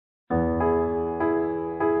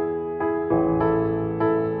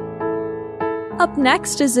Up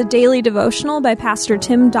next is a daily devotional by Pastor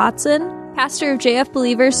Tim Dotson, pastor of JF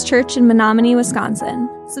Believers Church in Menominee, Wisconsin.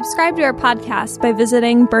 Subscribe to our podcast by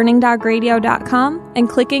visiting burningdogradio.com and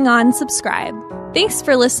clicking on subscribe. Thanks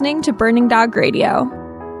for listening to Burning Dog Radio.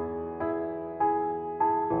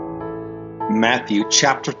 Matthew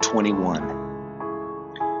chapter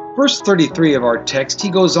 21. Verse 33 of our text, he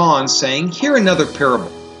goes on saying, "Hear another parable.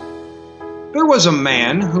 There was a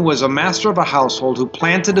man who was a master of a household who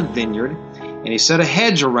planted a vineyard, and he set a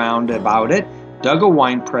hedge around about it, dug a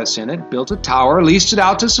winepress in it, built a tower, leased it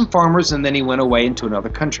out to some farmers, and then he went away into another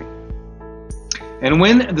country. And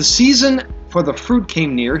when the season for the fruit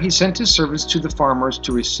came near, he sent his servants to the farmers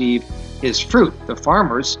to receive his fruit. The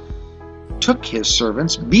farmers took his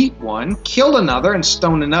servants, beat one, killed another, and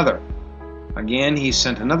stoned another. Again, he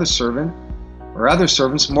sent another servant, or other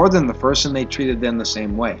servants, more than the first, and they treated them the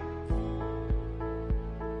same way."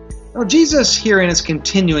 Now, Jesus herein is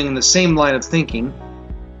continuing in the same line of thinking,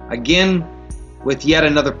 again with yet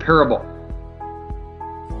another parable.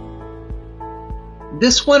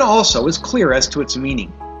 This one also is clear as to its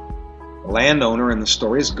meaning. The landowner in the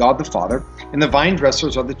story is God the Father, and the vine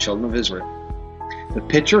dressers are the children of Israel. The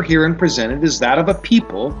picture herein presented is that of a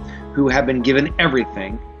people who have been given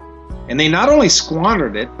everything, and they not only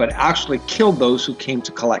squandered it, but actually killed those who came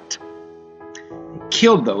to collect. They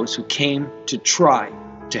killed those who came to try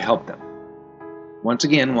to help them. Once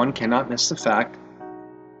again, one cannot miss the fact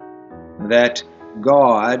that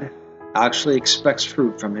God actually expects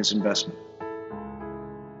fruit from his investment.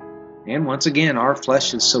 And once again, our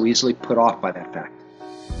flesh is so easily put off by that fact.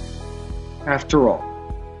 After all,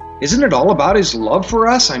 isn't it all about his love for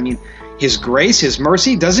us? I mean, his grace, his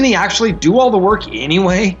mercy. Doesn't he actually do all the work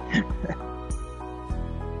anyway?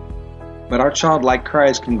 But our childlike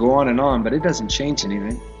cries can go on, but it doesn't change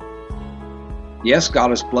anything. Yes, God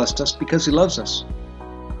has blessed us because he loves us.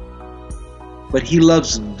 But he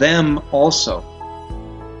loves them also.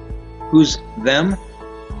 Who's them?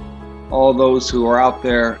 All those who are out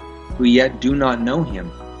there who yet do not know him.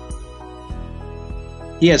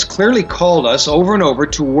 He has clearly called us over and over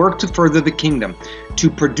to work to further the kingdom, to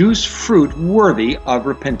produce fruit worthy of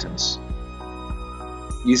repentance.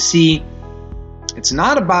 You see, it's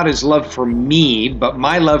not about his love for me, but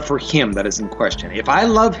my love for him that is in question. If I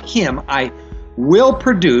love him, I will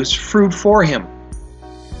produce fruit for him.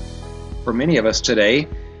 For many of us today,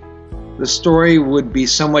 the story would be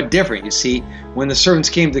somewhat different. You see, when the servants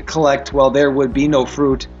came to collect, well, there would be no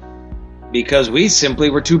fruit because we simply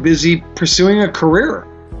were too busy pursuing a career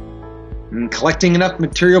and collecting enough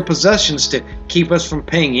material possessions to keep us from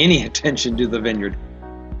paying any attention to the vineyard.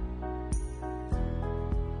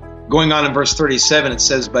 Going on in verse 37, it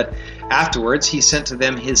says, "But afterwards he sent to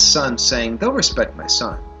them his son, saying, 'They'll respect my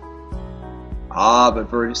son.' But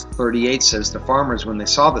verse 38 says, 'The farmers, when they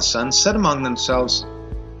saw the son, said among themselves,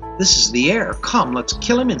 This is the heir. Come, let's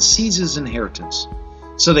kill him and seize his inheritance.'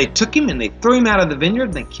 So they took him and they threw him out of the vineyard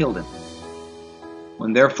and they killed him.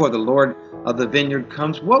 When therefore the Lord of the vineyard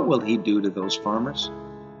comes, what will he do to those farmers?'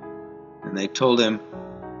 And they told him,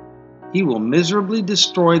 'He will miserably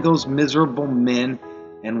destroy those miserable men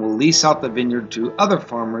and will lease out the vineyard to other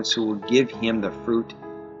farmers who will give him the fruit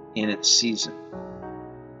in its season.'"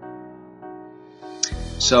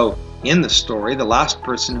 So, in the story, the last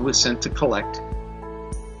person who is sent to collect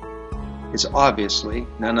is obviously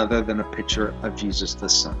none other than a picture of Jesus the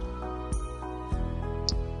Son.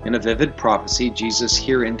 In a vivid prophecy, Jesus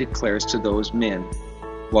herein declares to those men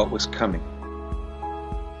what was coming.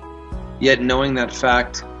 Yet knowing that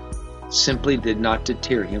fact simply did not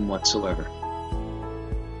deter him whatsoever.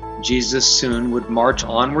 Jesus soon would march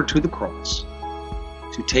onward to the cross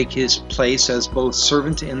to take his place as both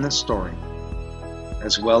servant in the story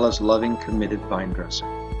as well as loving, committed vine dresser.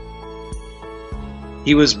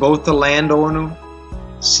 He was both the landowner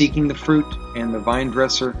seeking the fruit and the vine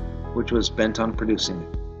dresser which was bent on producing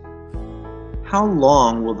it. How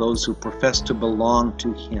long will those who profess to belong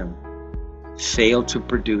to him fail to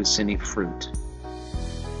produce any fruit?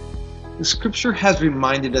 The scripture has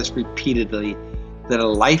reminded us repeatedly that a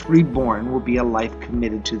life reborn will be a life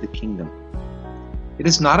committed to the kingdom. It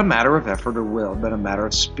is not a matter of effort or will, but a matter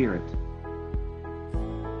of spirit.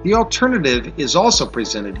 The alternative is also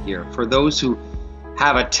presented here for those who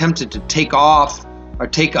have attempted to take of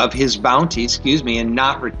his bounty, and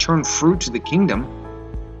not return fruit to the kingdom.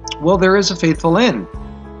 Well, there is a faithful end,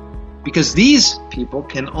 because these people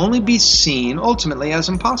can only be seen ultimately as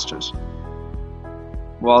impostors.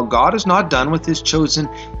 While God is not done with his chosen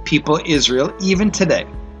people Israel even today,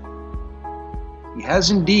 he has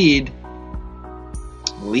indeed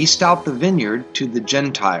leased out the vineyard to the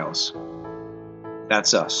Gentiles.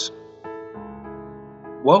 That's us.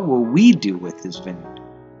 what will we do with his vineyard?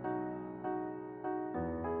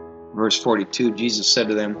 Verse 42, Jesus said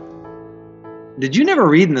to them, did you never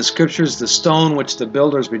read in the scriptures, the stone which the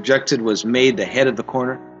builders rejected was made the head of the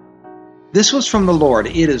corner? This was from the Lord.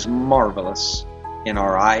 It is marvelous in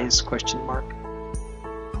our eyes, ?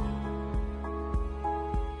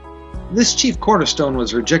 This chief cornerstone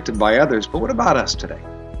was rejected by others, but what about us today?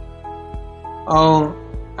 Oh,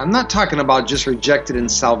 I'm not talking about just rejected in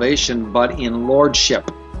salvation, but in lordship.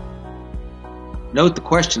 Note the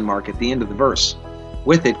question mark at the end of the verse.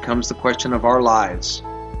 With it comes the question of our lives.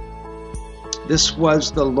 This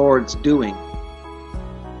was the Lord's doing.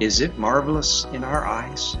 Is it marvelous in our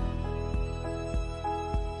eyes?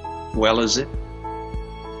 Well, is it?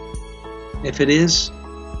 If it is,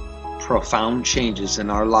 profound changes in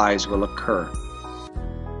our lives will occur.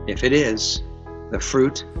 If it is, the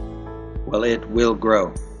fruit, well, it will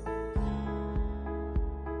grow.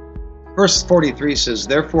 Verse 43 says,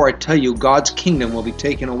 therefore I tell you, God's kingdom will be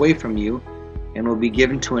taken away from you and will be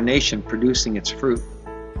given to a nation producing its fruit.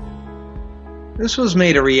 This was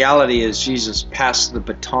made a reality as Jesus passed the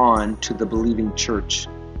baton to the believing church.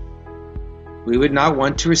 We would not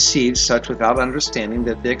want to receive such without understanding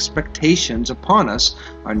that the expectations upon us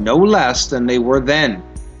are no less than they were then,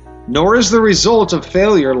 nor is the result of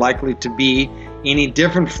failure likely to be any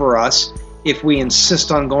different for us if we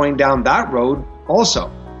insist on going down that road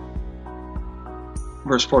also.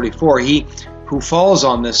 Verse 44, he who falls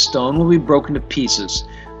on this stone will be broken to pieces,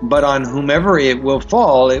 but on whomever it will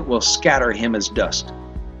fall, it will scatter him as dust.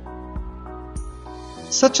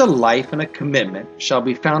 Such a life and a commitment shall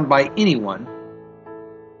be found by anyone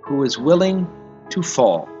who is willing to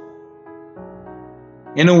fall.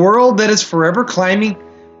 In a world that is forever climbing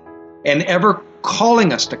and ever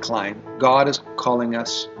calling us to climb, God is calling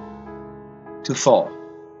us to fall.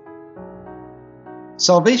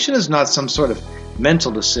 Salvation is not some sort of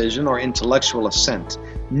mental decision or intellectual assent,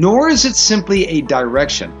 nor is it simply a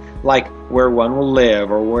direction, like where one will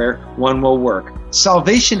live or where one will work.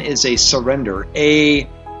 Salvation is a surrender, a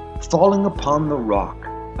falling upon the rock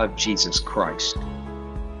of Jesus Christ.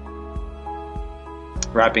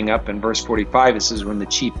 Wrapping up in verse 45, it says, when the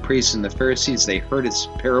chief priests and the Pharisees, they heard his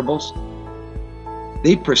parables,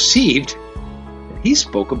 they perceived that he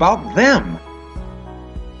spoke about them.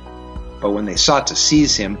 But when they sought to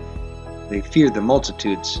seize him, they feared the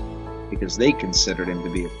multitudes because they considered him to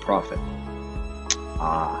be a prophet.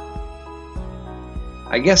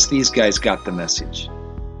 I guess these guys got the message.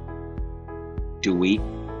 Do we?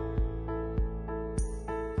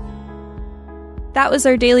 That was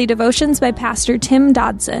our daily devotions by Pastor Tim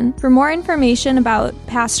Dodson. For more information about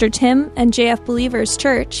Pastor Tim and JF Believers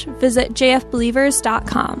Church, visit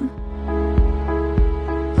jfbelievers.com.